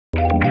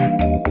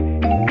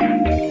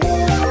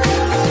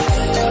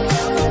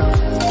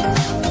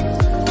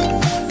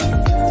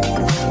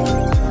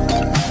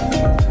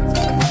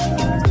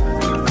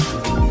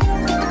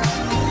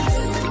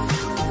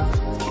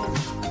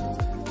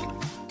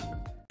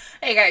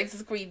Hey guys,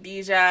 it's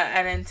Queendija,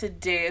 and in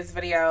today's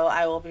video,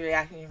 I will be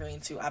reacting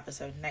to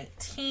episode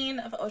 19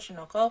 of Oshi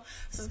no Ko.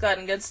 This has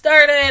gotten good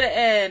started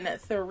in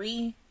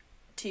 3,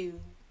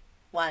 2,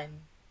 1,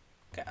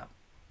 go.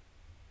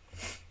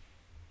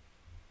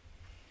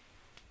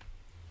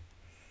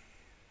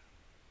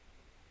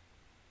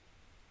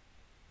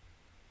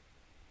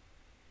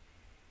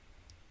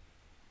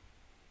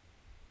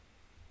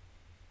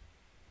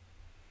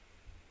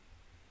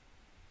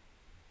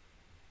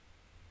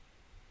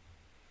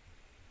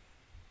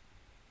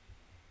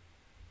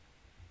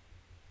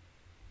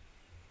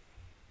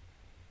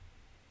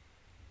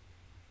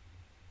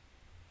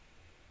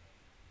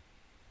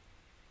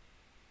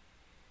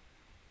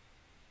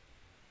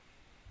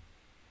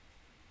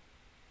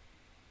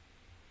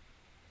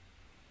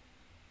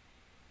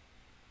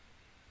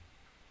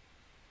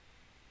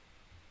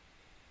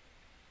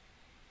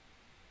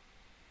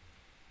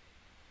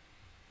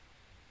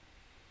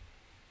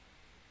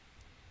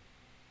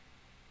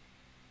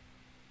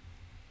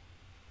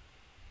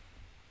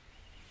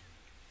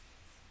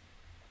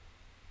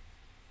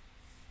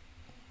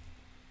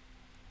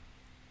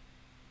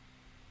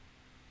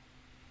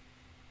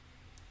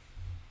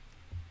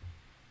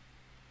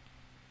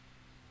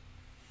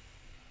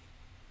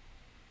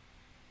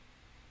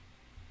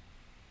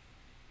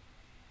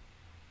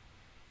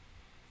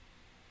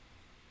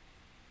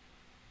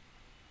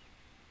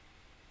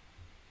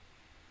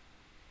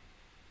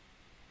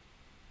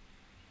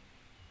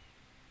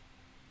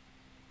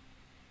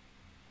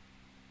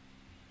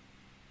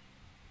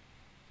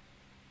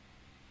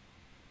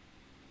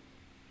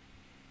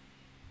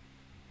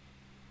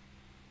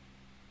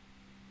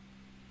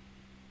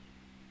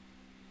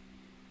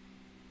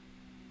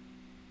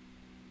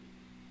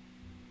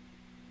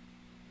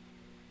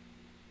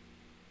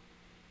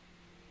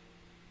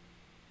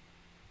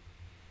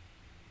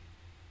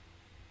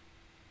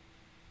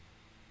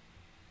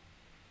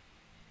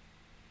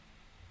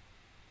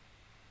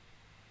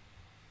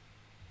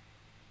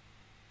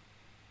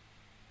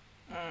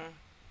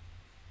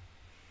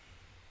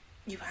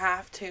 You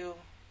have to.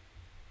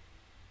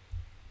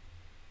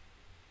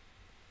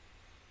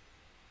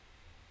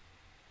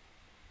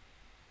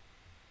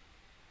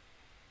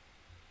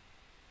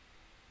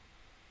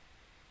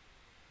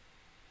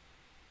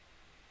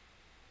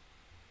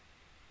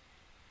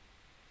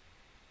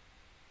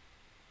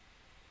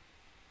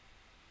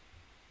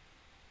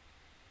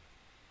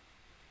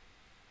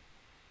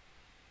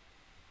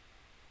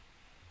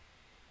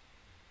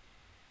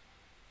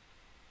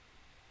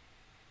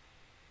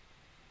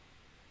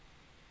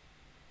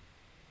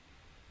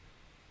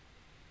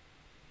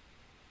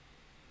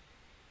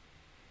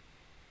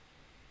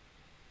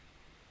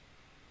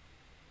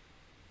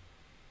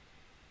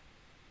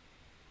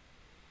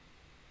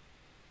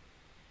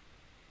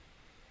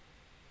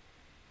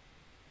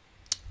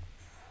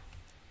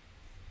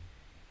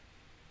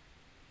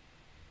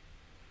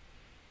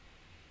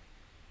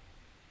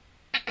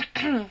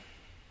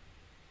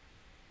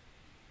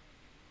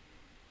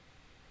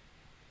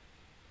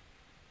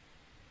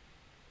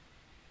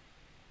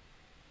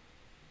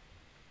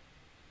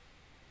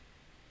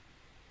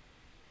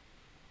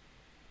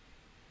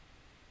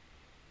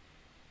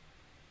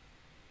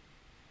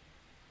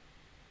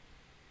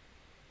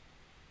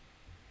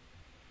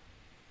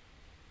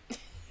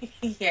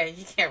 Yeah,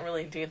 you can't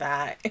really do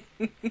that.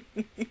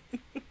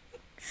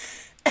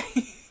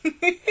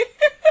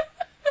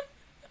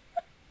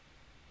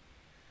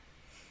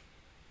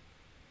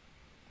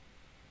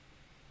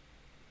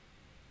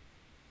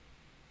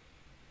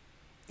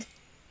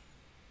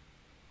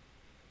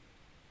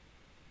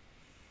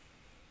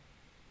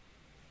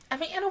 I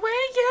mean, in a way,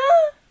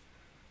 yeah.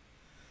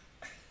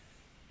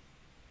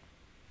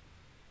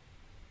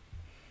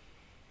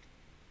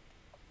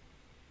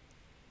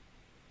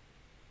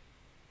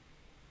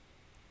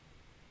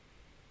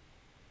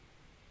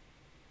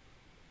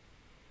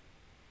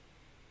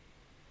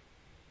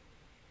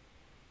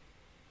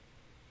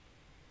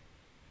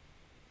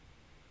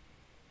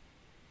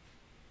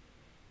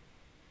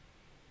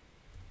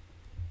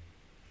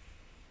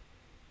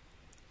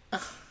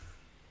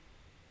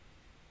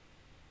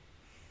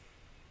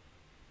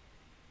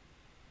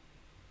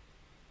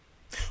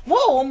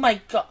 Whoa, oh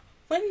my god.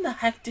 When the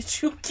heck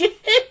did you get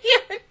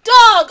your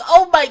dog?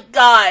 Oh my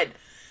god.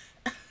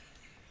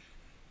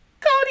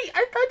 Cody,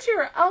 I thought you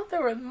were out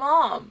there with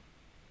mom.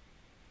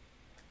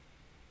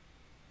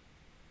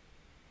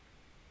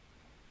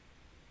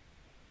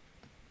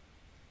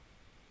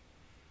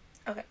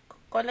 Okay,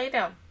 go lay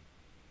down.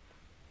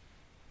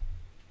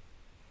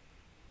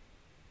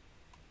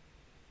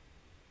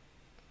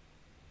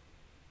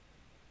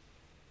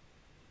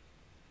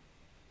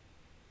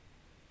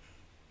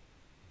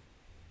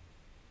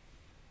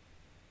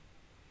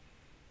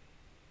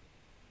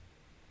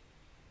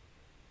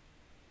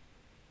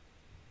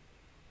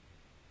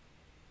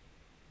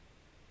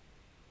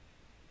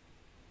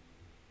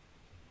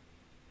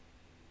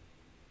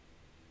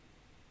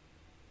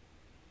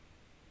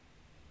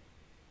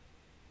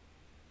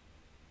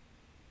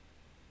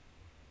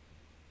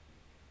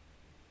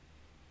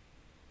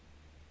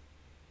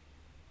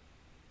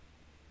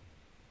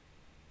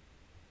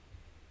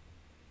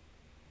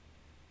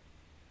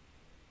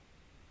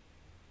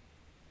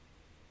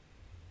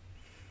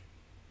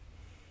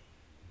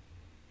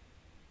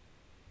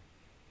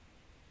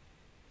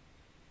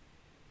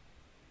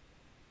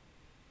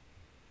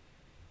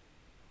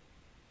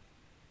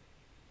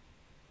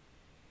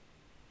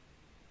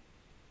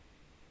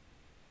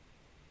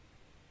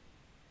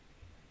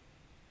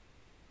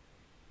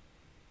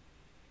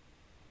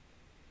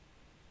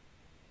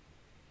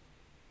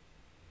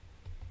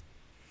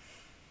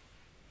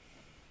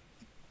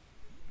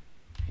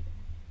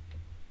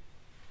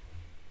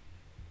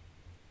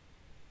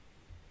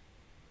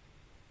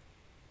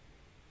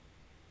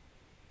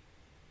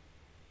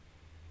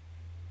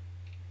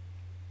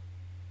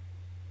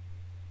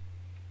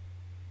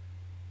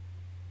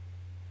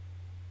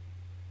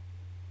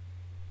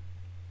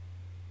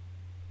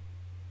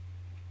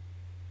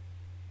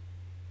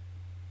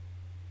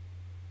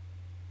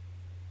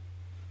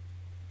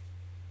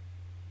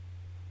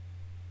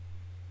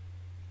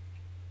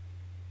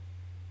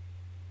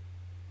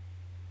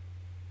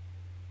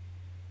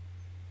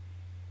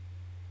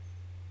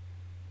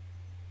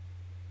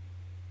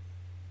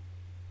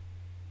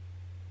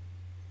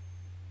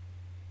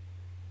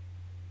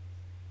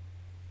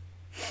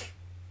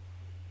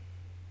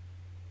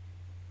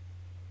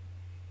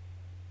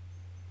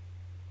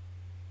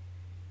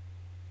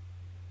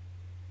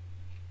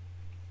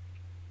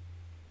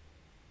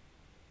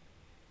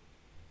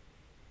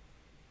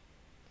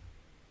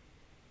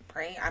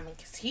 right? I mean,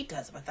 because he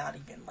does it without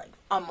even, like,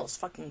 almost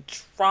fucking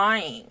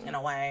trying, in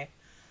a way.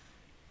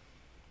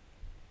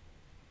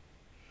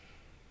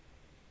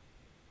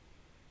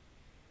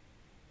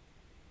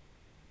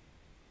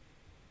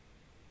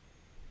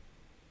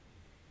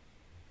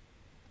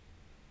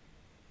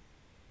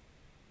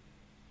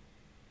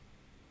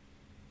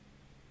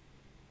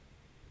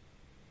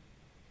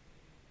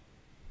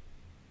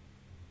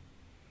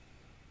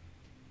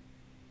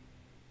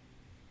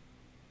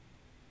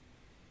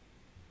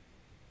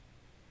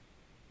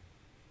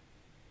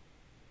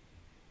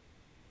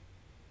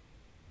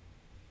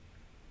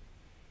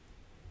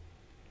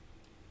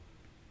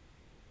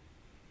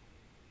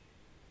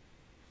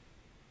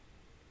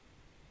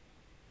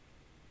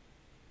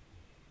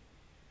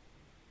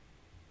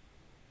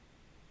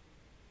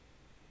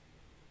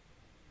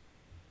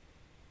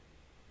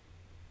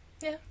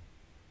 Yeah.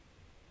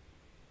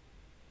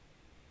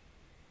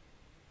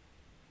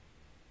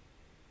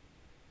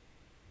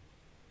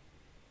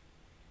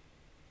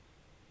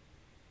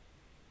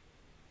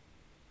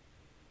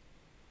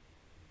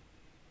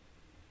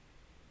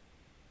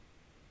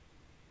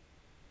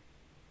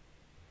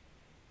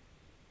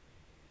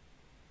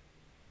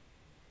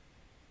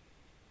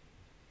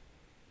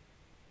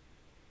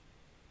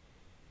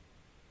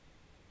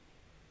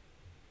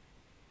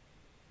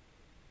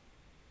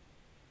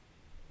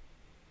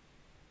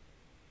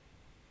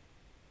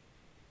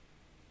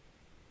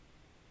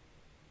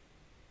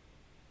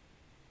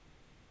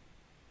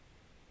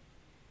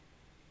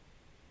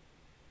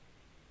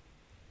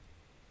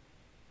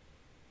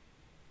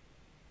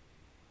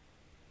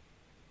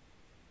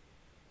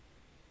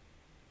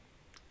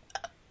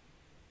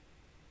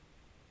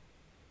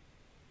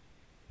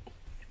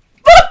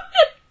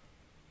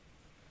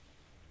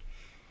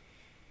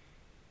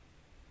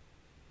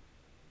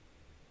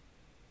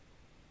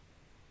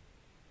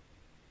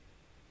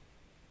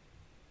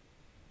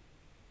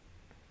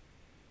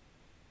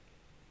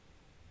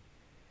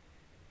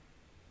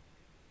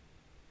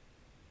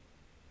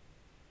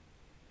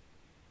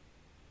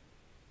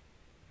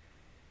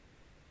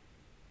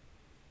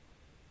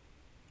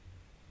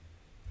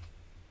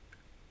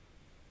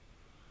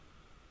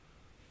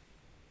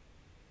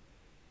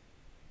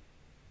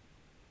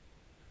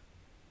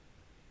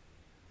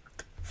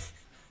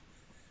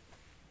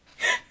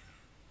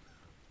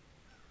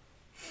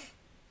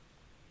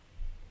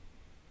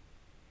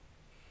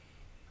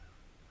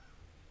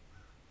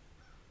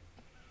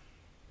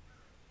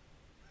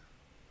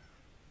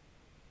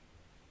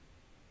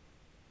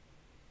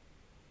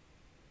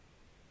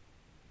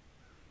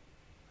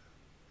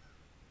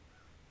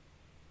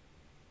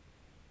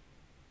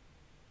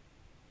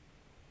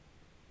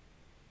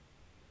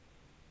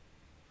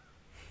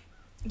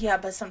 Yeah,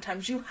 but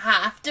sometimes you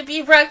have to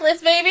be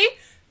reckless, baby.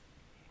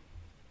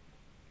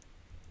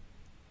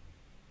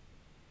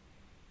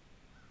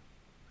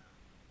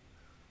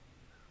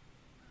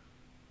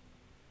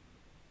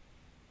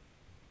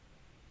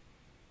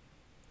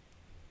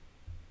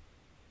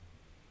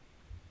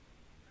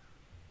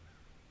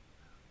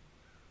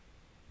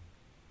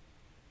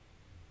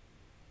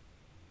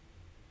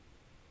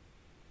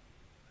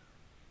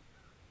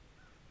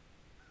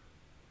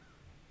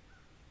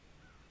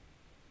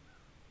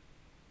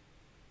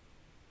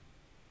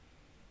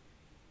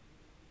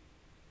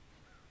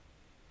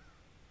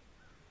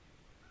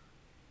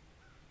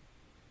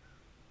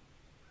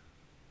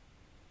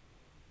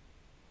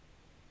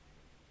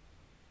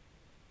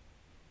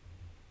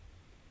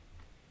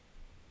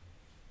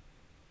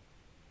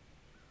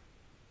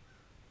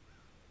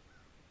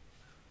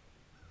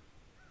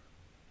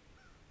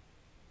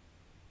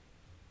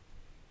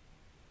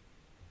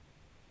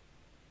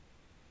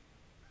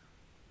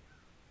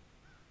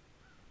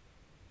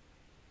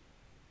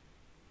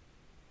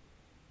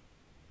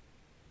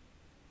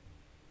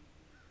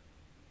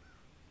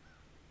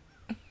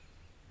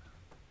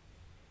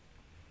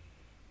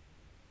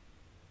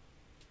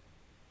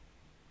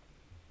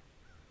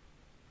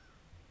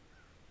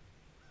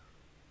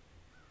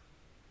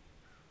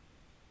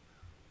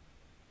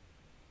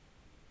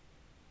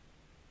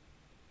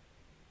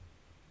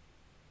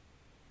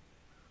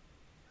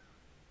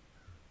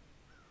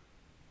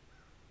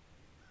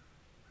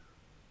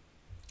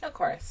 Of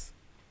course.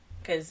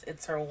 Because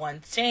it's her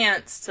one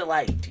chance to,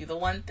 like, do the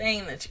one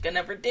thing that she could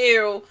never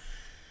do.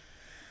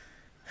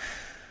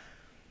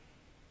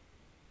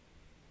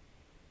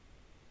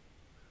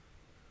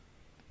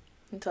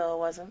 Until it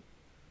wasn't.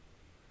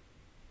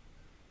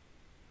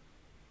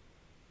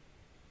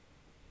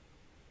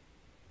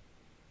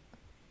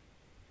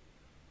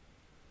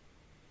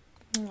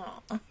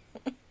 Aww.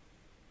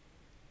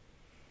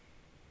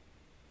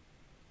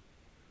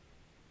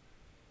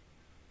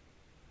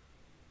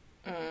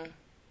 Mm.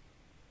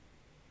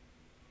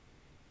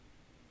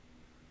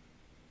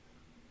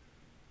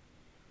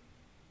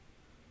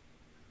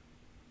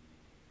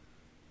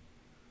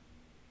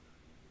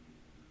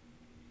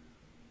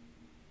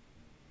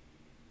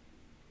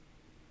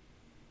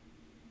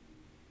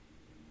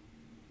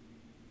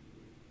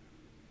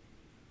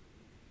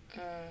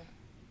 Mm.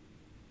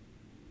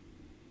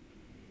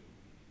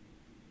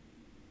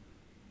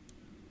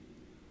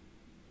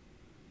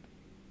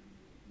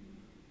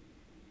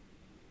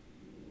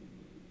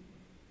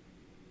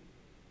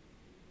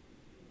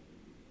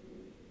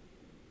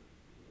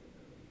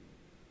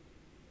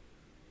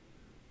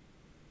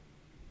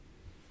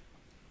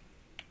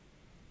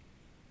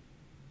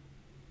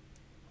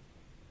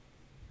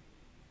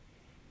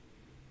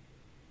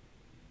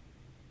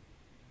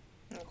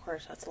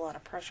 course, that's a lot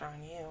of pressure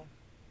on you.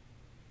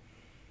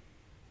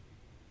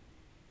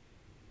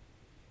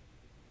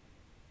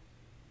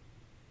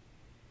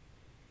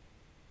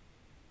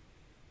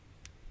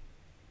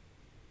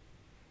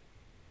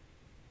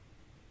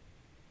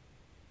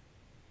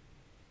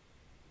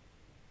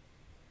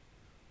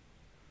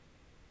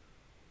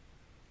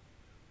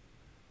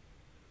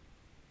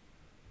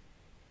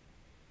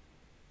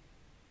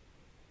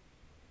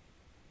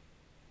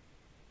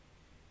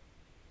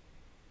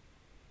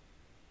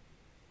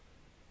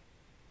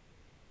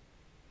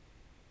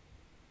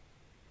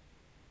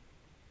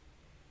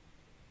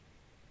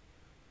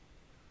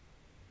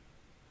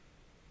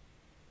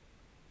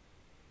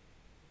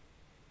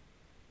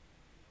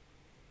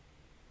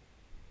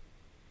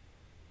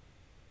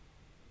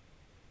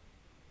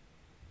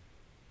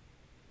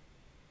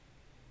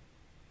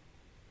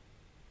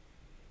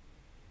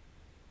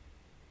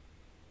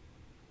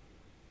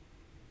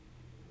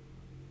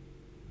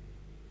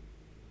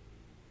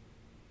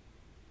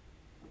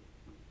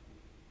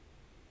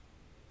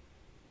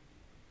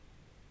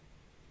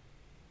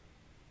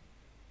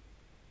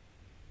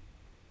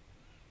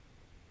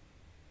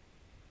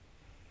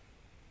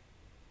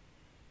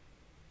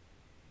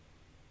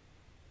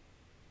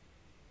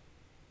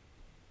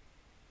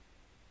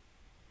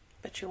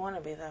 But you want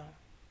to be, though.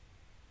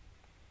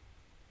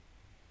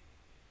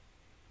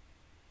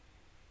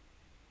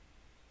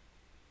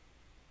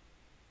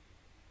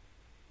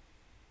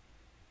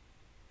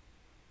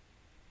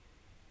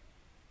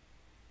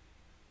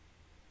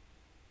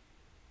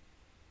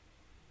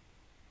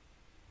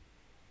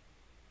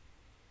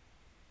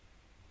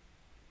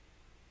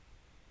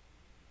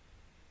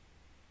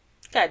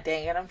 God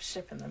dang it, I'm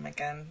shipping them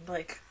again.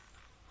 Like,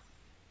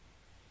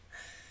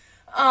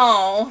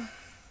 oh.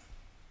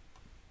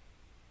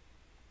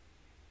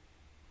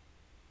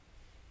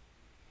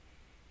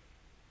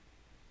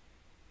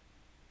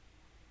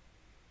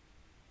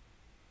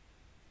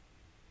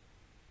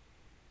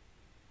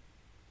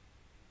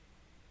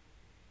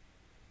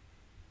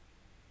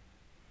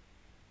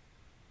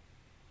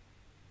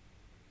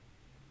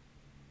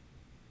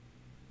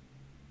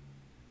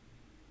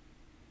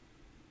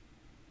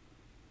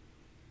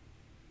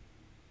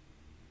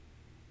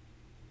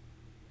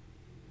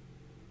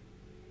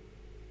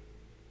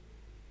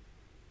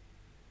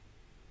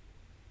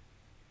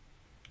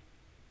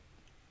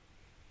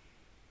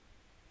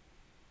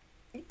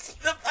 See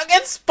the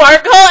fucking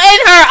sparkle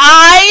in her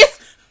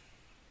eyes?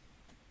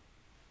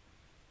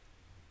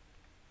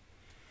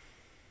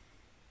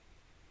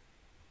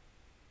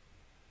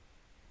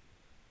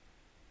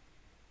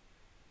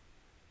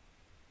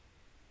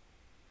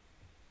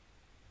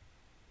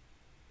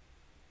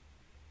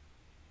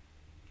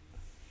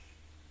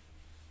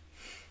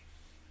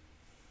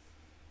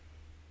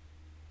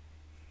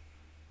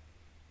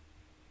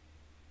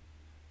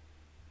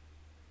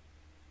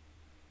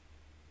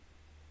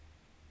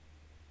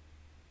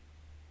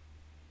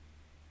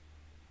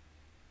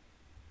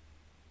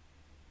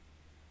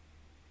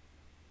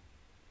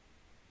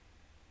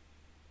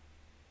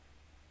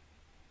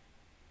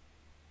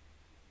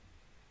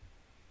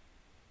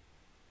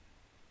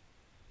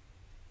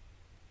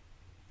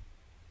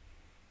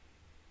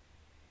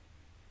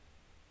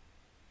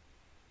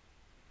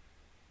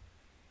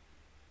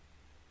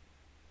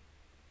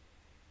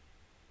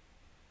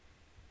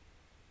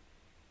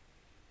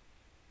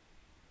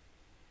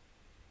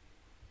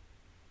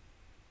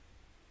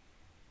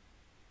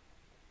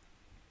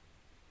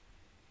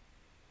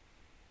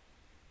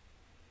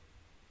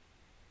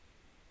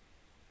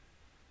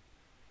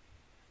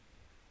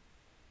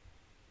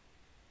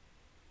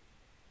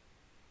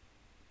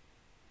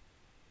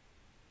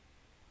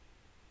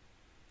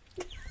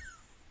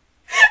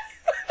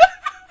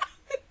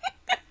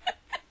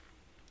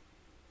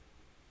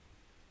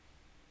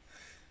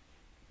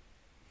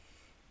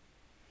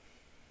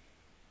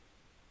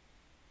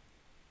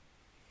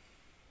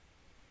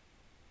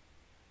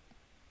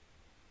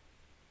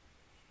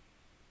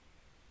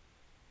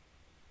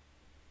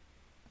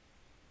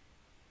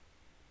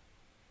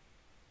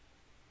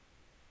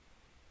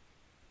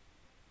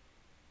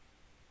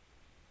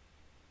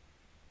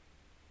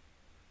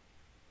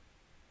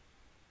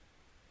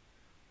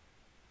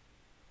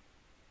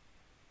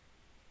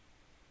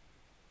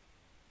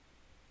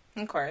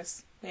 Of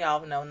course. We all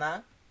have known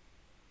that.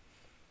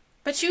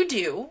 But you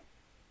do.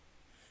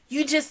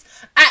 You just...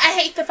 I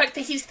hate the fact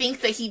that he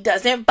thinks that he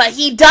doesn't, but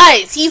he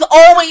does. He's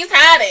always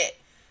had it.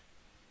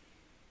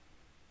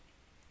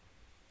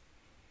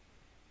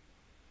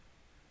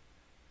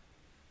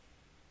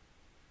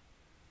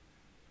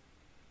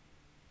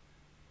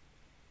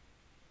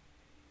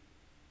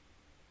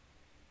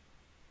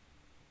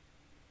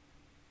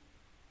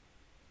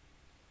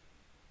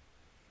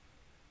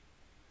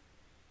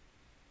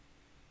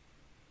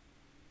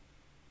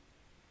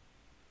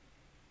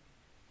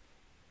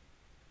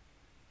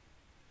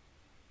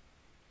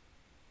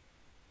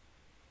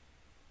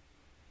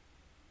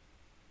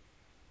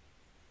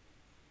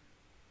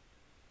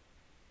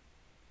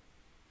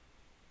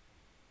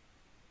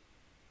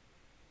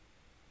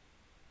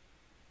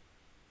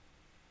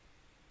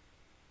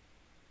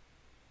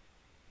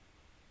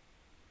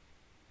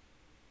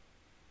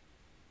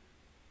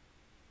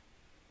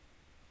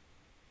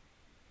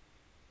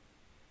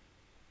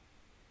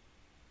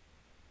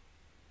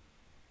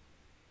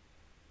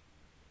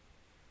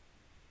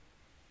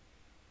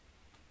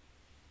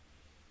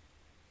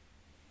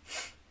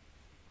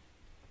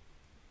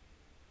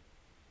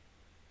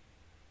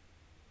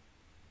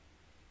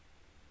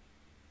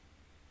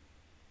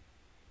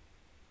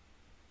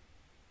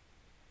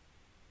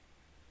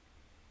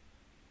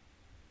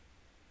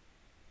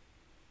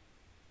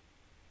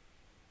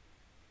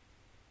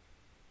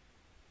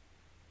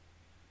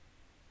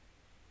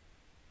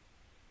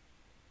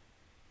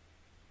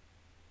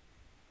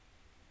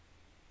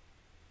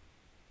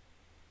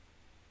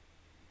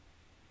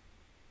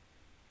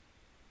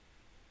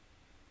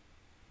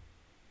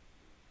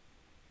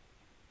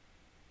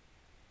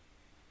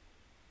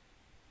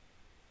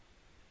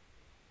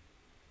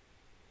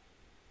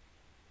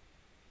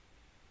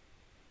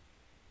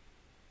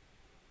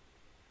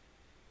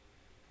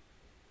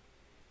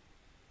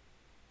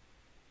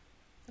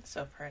 It's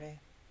so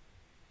pretty.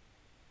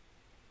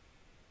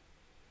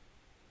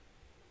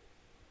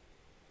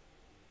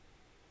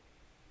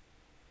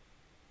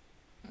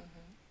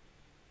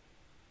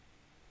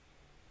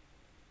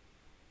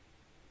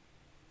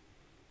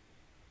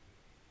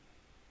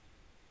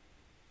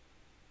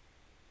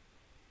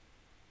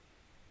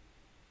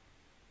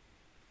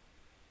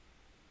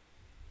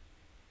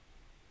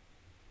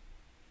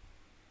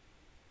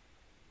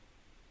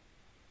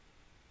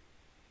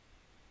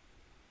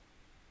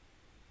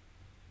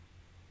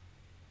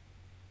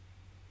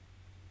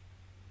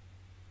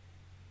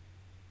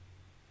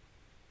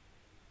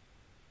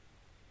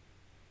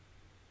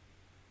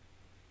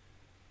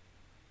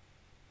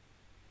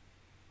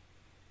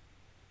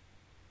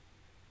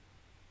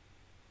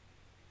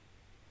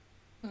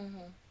 Mm-hmm.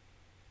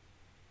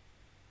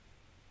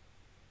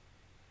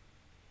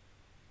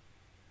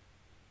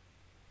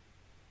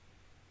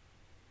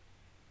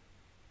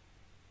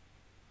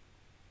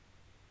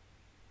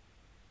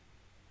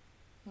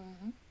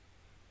 Mm-hmm.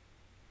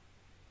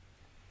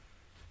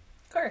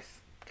 Of course,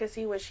 because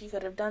he wished he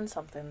could have done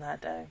something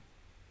that day.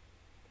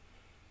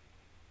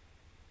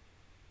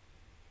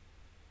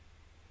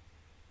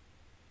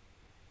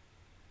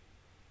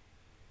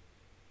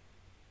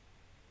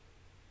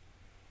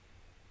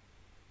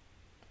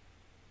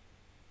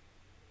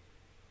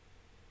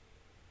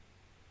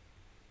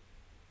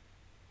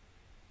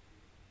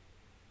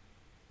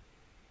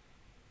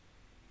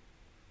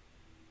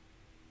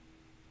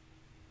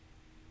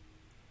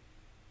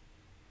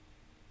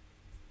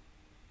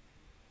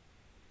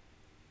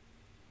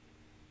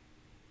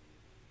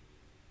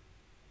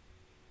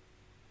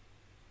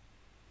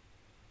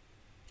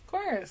 Of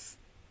course.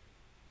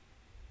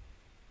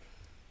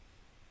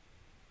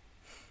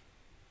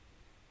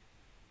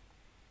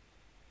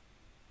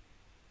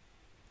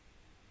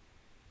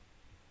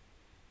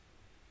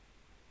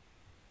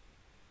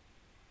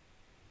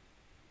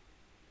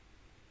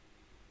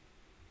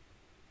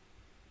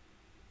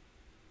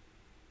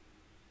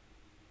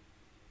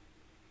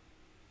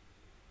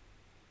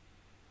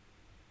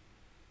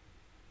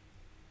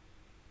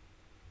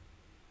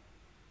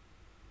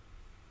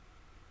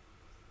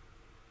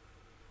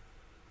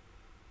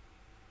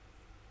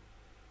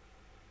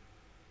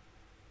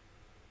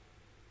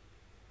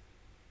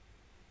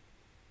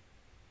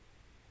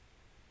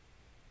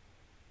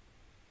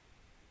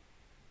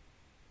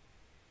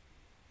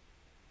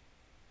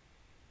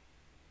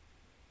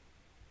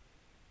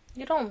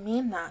 You don't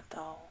mean that,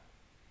 though.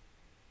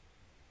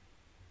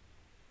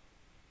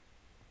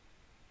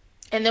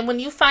 And then when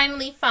you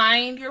finally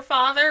find your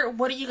father,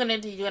 what are you going to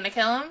do? You're going to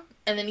kill him?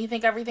 And then you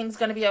think everything's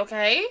going to be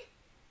okay?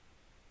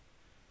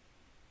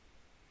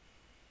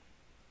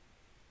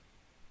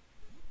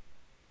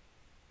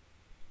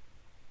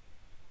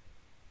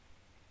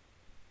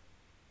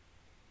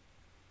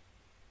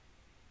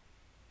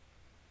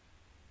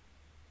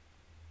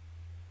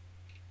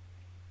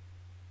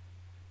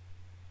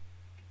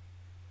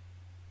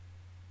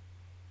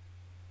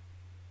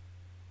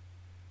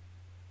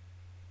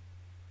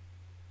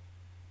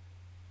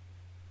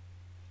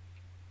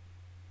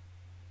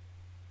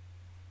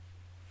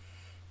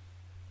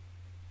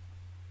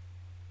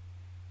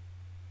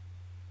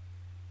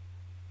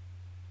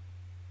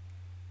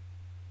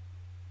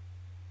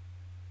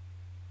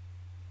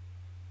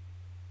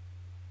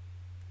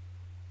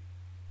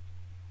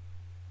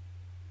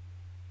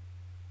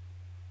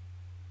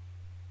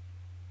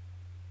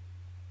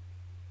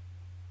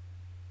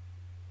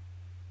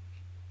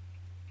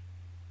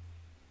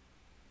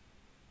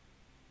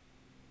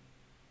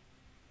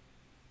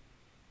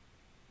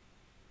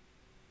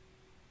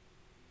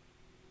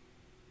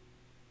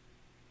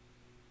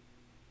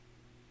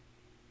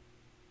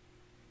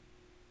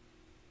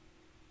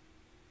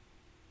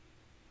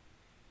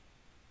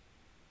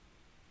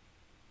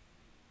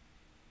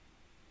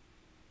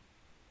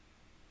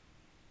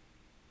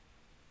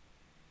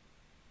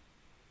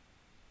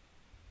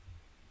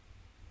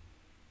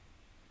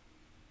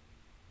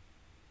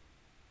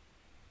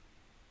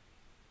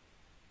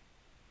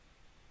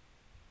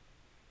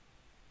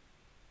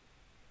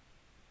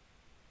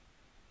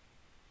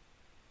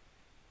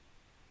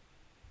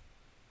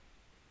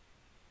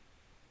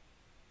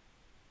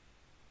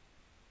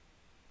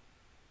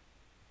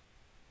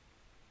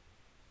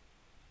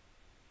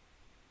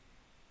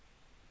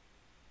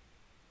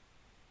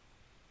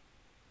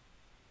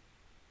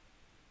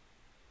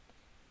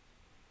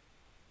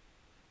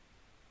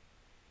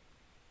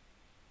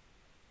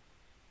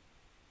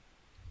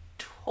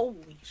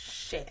 Holy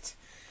shit.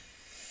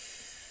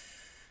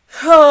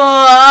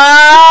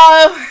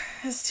 Oh,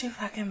 it's too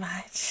fucking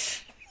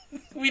much.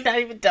 We're not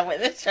even done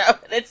with the show,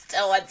 and it's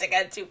still, once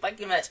again, too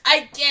fucking much.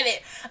 I get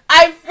it.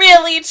 I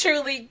really,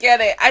 truly get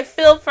it. I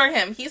feel for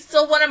him. He's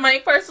still one of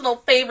my personal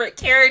favorite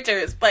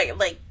characters, but,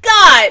 like,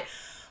 God!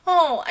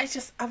 Oh,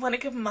 I want to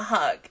give him a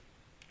hug.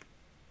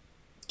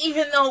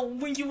 Even though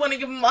when you want to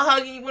give him a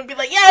hug, you wouldn't be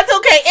like, yeah, it's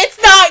okay.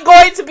 It's not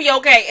going to be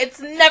okay.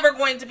 It's never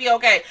going to be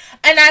okay.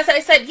 And as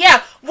I said,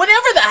 yeah,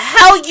 whenever the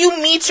hell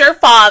you meet your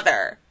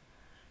father,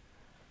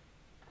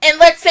 and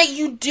let's say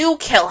you do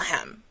kill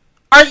him,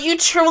 Are you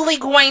truly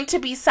going to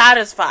be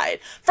satisfied?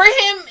 For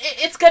him,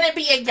 it's going to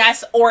be a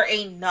yes or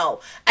a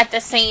no at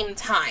the same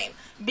time.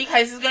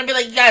 Because he's going to be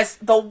like, yes,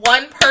 the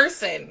one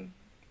person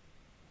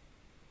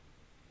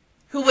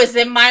who was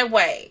in my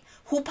way,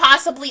 who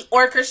possibly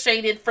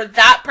orchestrated for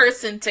that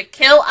person to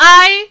kill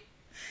I,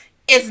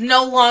 is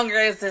no longer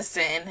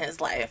existent in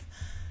his life.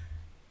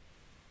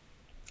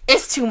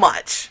 It's too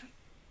much.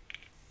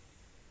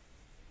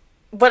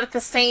 But at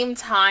the same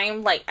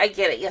time, like, I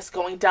get it. Yes,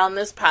 going down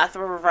this path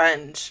of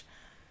revenge,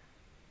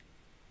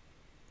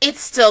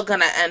 it's still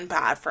gonna end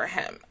bad for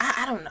him.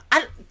 I don't know.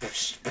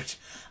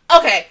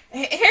 Okay,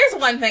 here's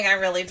one thing I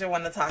really do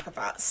want to talk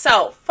about.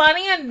 So,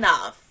 funny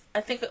enough,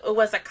 I think it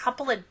was a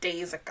couple of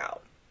days ago.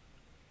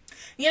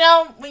 You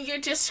know, when you're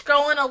just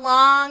scrolling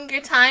along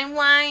your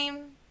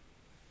timeline,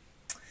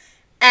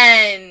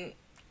 and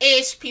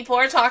people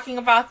are talking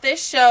about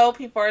this show,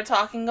 people are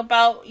talking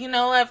about, you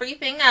know,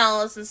 everything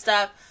else and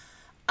stuff.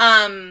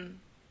 I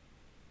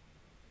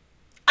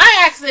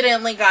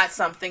accidentally got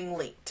something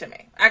leaked to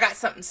me. I got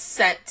something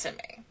sent to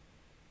me.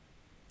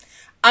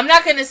 I'm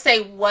not going to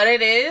say what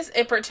it is.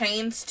 It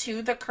pertains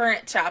to the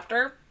current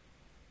chapter.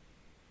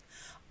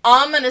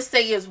 All I'm going to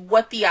say is,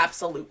 what the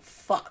absolute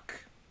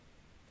fuck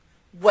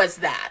was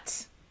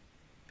that?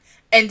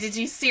 And did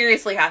you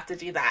seriously have to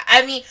do that?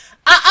 I mean,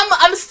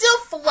 I'm still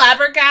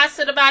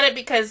flabbergasted about it,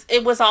 because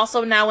it was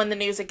also now in the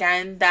news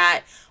again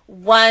that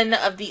one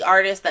of the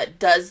artists that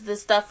does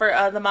this stuff for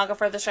the manga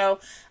for the show,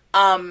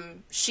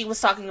 she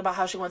was talking about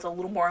how she wants a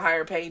little more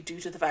higher pay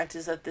due to the fact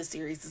is that this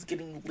series is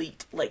getting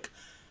leaked, like,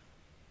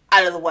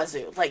 out of the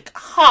wazoo, like,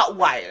 hot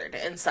wired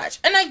and such.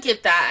 And I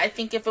get that. I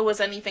think if it was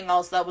anything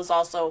else that was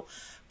also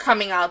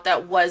coming out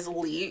that was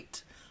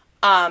leaked,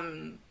 I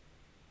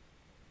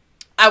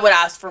would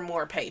ask for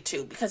more pay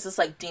too, because it's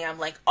like, damn,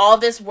 like, all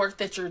this work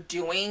that you're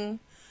doing,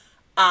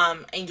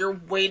 and you're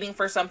waiting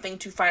for something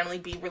to finally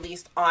be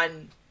released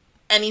on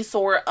any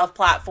sort of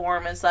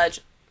platform and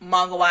such,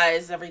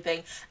 manga-wise,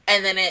 everything,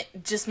 and then it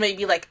just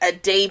maybe like a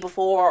day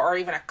before or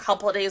even a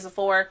couple of days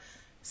before,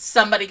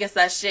 somebody gets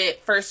that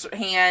shit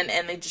firsthand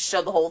and they just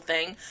show the whole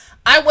thing.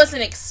 I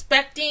wasn't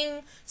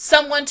expecting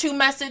someone to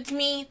message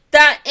me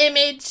that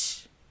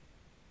image.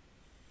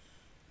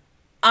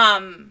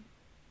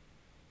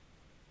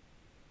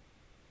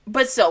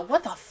 But so,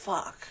 what the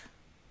fuck?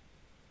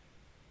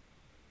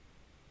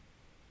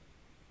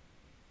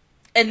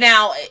 And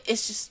now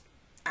it's just,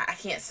 I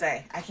can't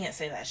say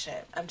that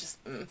shit. I'm just,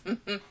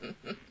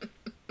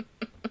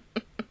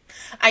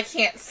 I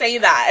can't say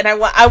that. And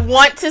I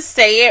want to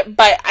say it,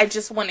 but I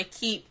just want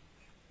to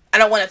I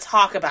don't want to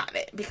talk about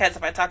it, because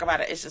if I talk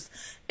about it,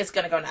 it's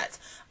going to go nuts.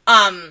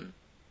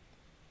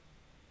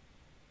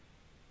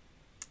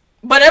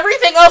 But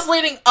everything else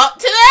leading up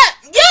to that,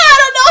 yeah, I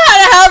don't know how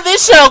the hell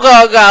this show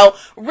gonna go.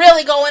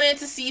 Really going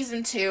into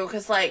season 2,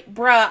 because, like,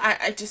 bruh,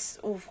 I just,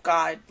 oh,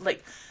 God,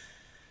 like,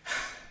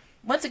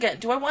 once again,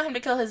 do I want him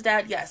to kill his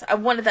dad? Yes, I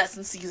wanted that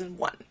since season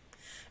 1.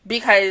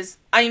 Because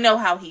I know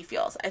how he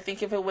feels. I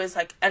think if it was,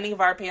 like, any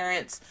of our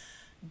parents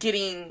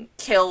getting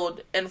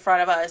killed in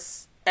front of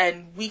us,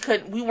 and we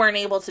weren't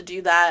able to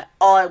do that,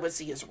 all I would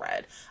see is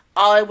red.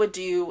 All I would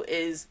do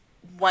is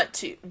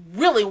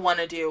really want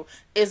to do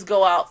is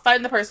go out,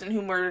 find the person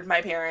who murdered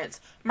my parents,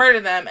 murder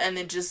them, and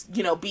then just,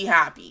 you know, be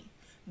happy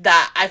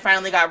that I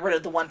finally got rid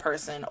of the one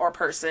person or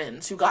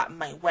persons who got in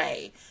my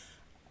way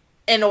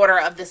in order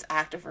of this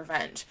act of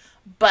revenge.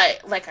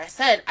 But like I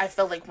said, I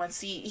feel like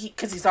once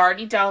because he's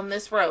already down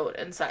this road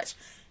and such,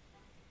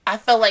 I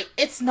feel like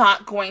it's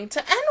not going to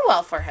end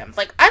well for him.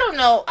 Like, I don't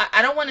know,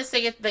 I don't want to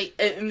say it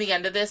in the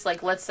end of this,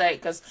 like, let's say,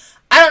 because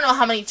I don't know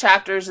how many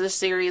chapters this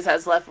series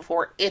has left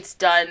before it's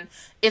done.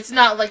 It's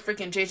not like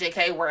freaking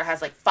JJK where it has,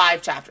 like,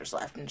 5 chapters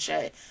left and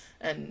shit.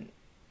 And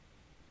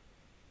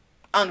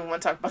I don't even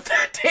want to talk about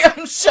that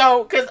damn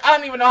show, because I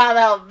don't even know how the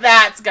hell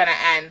that's gonna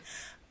end.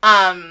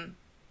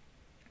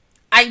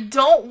 I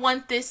don't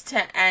want this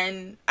to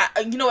end.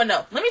 You know what?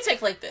 No. Let me take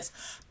it like this.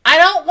 I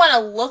don't want to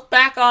look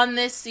back on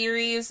this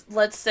series,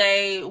 let's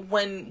say,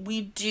 when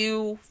we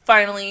do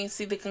finally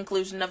see the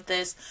conclusion of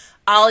this.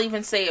 I'll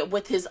even say it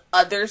with his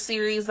other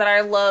series that I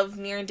love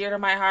near and dear to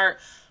my heart,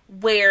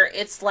 where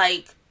it's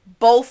like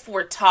both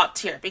were top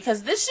tier.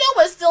 Because this show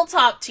was still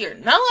top tier.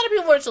 Not a lot of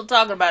people are still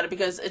talking about it,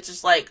 because it's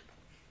just like,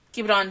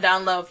 keep it on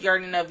down low. If you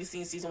already know, if you've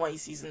seen season 1, you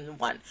see season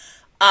 1.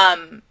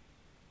 I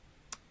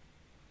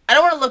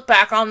don't want to look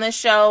back on this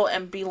show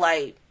and be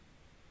like,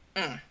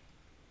 I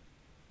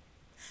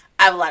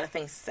have a lot of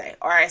things to say,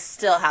 or I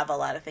still have a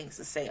lot of things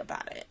to say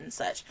about it and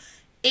such.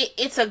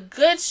 It's a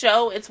good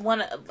show. It's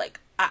one of, like,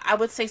 I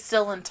would say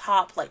still in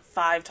top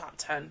 5, top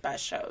 10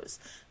 best shows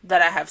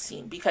that I have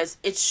seen, because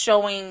it's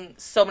showing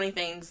so many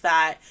things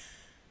that,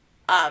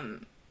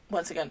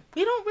 once again,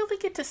 we don't really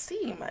get to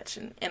see much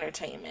in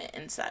entertainment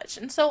and such.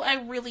 And so I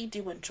really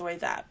do enjoy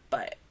that,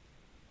 but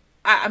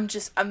I'm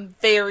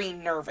very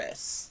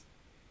nervous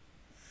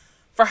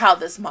for how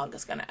this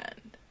manga's gonna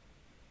end.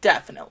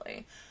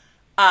 Definitely.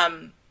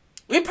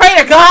 We pray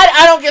to God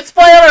I don't get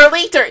spoiled or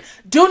leaked, or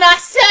do not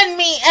send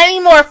me any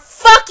more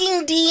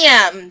fucking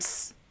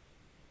DMs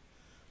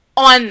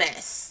on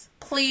this.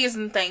 Please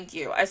and thank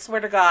you. I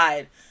swear to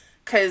God.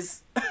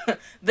 Because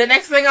the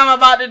next thing I'm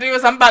about to do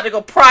is I'm about to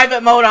go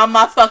private mode on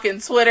my fucking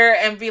Twitter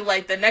and be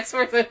like, the next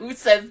person who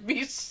says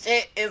me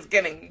shit is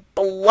getting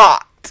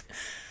blocked.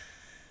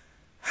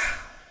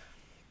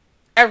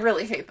 I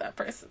really hate that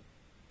person.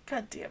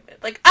 God damn it.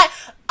 Like, I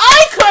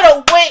could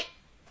have went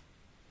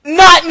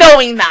not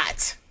knowing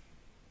that.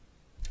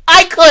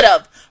 I could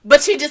have.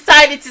 But she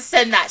decided to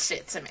send that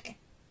shit to me.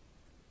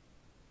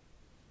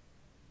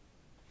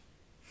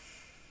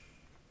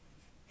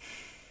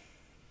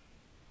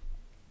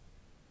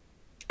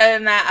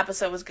 And that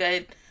episode was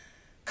good.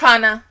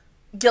 Kana,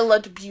 you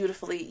looked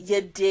beautifully.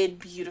 You did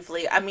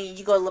beautifully. I mean,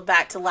 you go look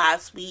back to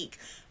last week.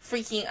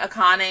 Freaking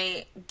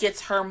Akane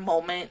gets her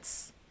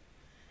moments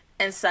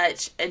and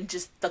such. And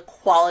just the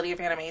quality of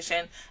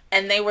animation.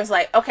 And they was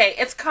like, okay,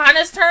 it's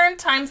Kana's turn.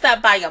 Times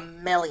that by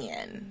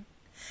 1,000,000.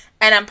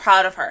 And I'm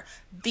proud of her.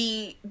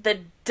 The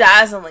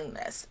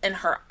dazzlingness in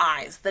her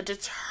eyes. The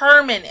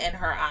determined in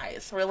her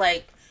eyes. We're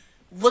like,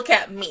 look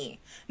at me.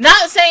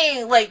 Not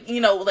saying, like,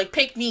 you know, like,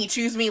 pick me,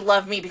 choose me,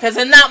 love me. Because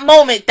in that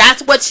moment,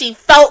 that's what she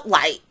felt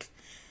like.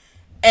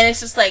 And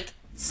it's just like,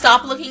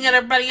 stop looking at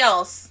everybody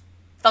else.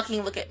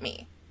 Fucking look at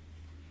me.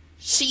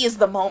 She is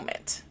the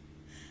moment.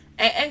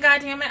 And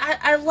goddamn it,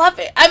 I love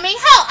it. I mean,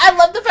 hell, I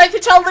love the fact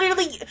that y'all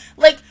literally,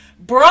 like,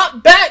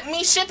 brought back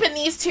me shipping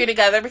these two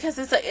together. Because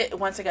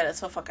once again, it's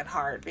so fucking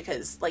hard.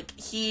 Because, like,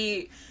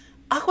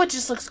 Aqua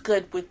just looks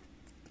good with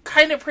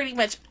kind of pretty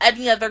much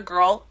any other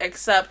girl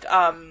except,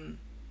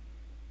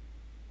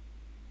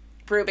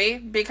 Ruby,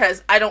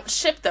 because I don't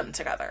ship them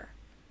together.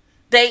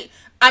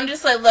 I'm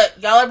just like, look,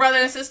 y'all are brother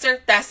and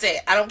sister, that's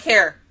it. I don't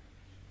care.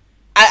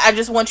 I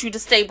just want you to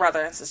stay brother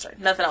and sister.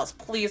 Nothing else.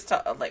 Please,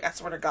 like, I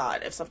swear to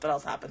God, if something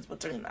else happens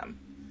between them.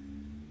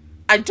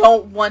 I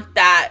don't want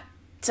that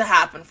to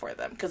happen for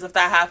them, because if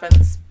that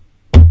happens,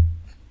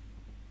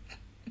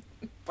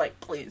 like,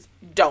 please,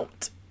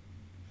 don't.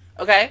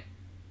 Okay?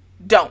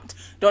 Don't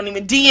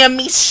even DM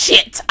me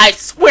shit. I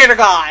swear to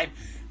God.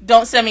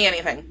 Don't send me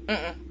anything.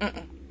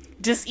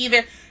 Just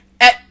either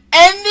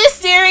end this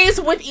series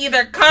with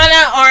either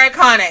Kana or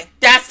Akane.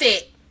 That's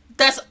it.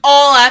 That's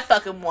all I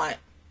fucking want.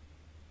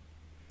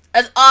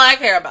 That's all I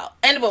care about.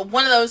 End with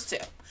one of those two.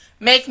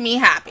 Make me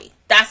happy.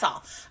 That's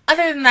all.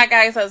 Other than that,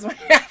 guys, that was my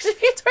reaction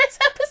towards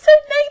episode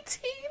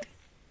 19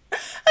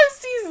 of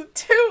season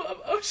 2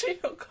 of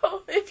Oshi no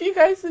Ko. If you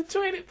guys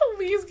enjoyed it,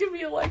 please give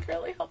me a like. It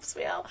really helps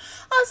me out.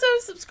 Also,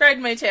 subscribe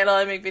to my channel.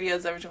 I make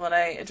videos every single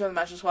night. Enjoy the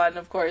Master Squad. And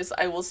of course,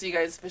 I will see you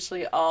guys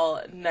officially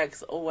all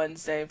next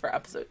Wednesday for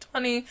episode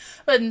 20.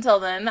 But until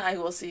then, I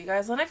will see you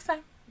guys all next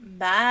time.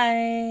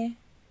 Bye.